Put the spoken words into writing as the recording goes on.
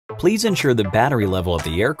Please ensure the battery level of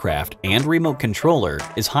the aircraft and remote controller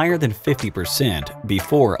is higher than 50%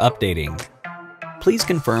 before updating. Please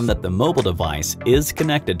confirm that the mobile device is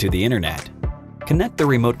connected to the internet. Connect the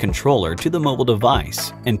remote controller to the mobile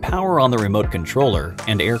device and power on the remote controller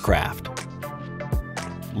and aircraft.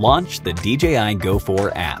 Launch the DJI GO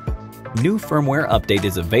 4 app. New firmware update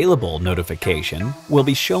is available notification will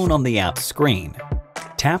be shown on the app screen.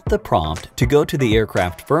 Tap the prompt to go to the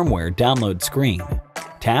aircraft firmware download screen.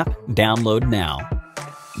 Tap Download Now.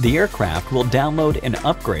 The aircraft will download and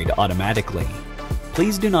upgrade automatically.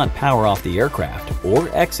 Please do not power off the aircraft or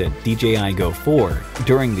exit DJI GO 4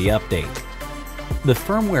 during the update. The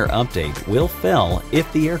firmware update will fail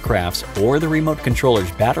if the aircraft's or the remote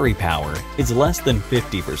controller's battery power is less than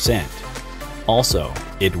 50%. Also,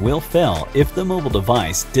 it will fail if the mobile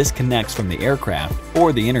device disconnects from the aircraft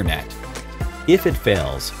or the internet. If it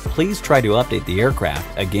fails, please try to update the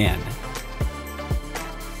aircraft again.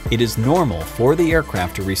 It is normal for the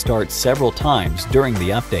aircraft to restart several times during the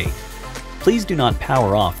update. Please do not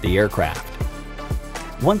power off the aircraft.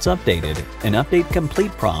 Once updated, an Update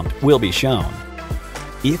Complete prompt will be shown.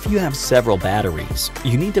 If you have several batteries,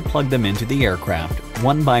 you need to plug them into the aircraft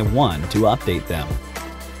one by one to update them.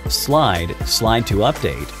 Slide to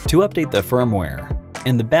update the firmware,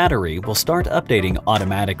 and the battery will start updating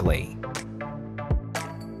automatically.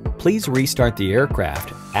 Please restart the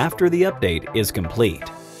aircraft after the update is complete.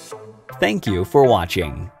 Thank you for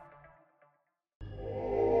watching.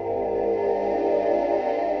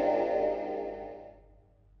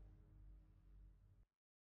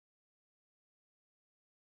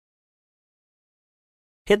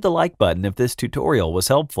 Hit the like button if this tutorial was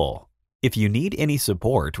helpful. If you need any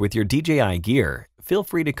support with your DJI gear, feel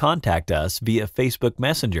free to contact us via Facebook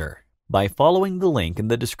Messenger by following the link in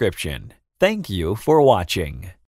the description. Thank you for watching.